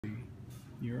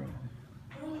You're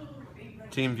on.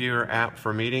 Teamviewer app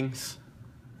for meetings.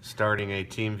 Starting a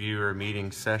Teamviewer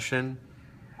meeting session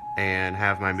and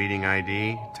have my meeting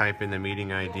ID. Type in the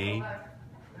meeting ID.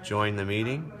 Join the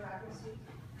meeting.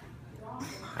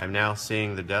 I'm now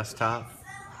seeing the desktop.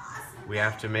 We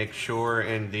have to make sure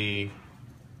in the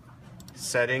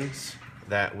settings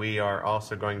that we are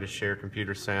also going to share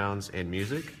computer sounds and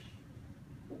music.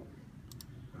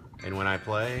 And when I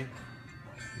play,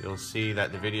 you'll see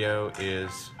that the video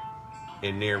is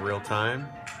in near real time.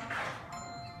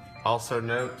 Also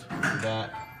note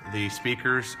that the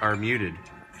speakers are muted.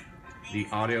 The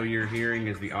audio you're hearing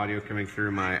is the audio coming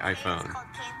through my iPhone.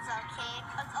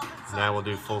 Now we'll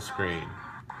do full screen.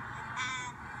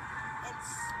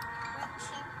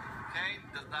 Kate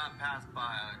does not pass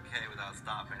by a K without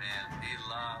stopping in. He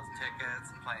loves tickets,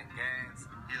 playing games.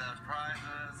 He loves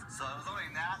prizes. So it was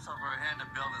only natural for him to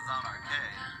build his own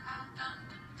arcade.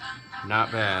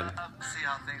 Not bad. See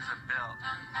how things are built.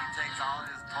 He takes all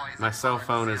his toys. My cell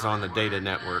phone is on the data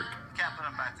network. Can't put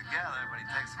them back together, but he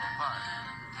takes them apart.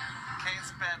 Kate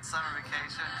spent summer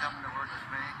vacation coming to work with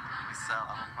me. We sell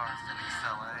auto parts in East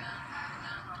LA.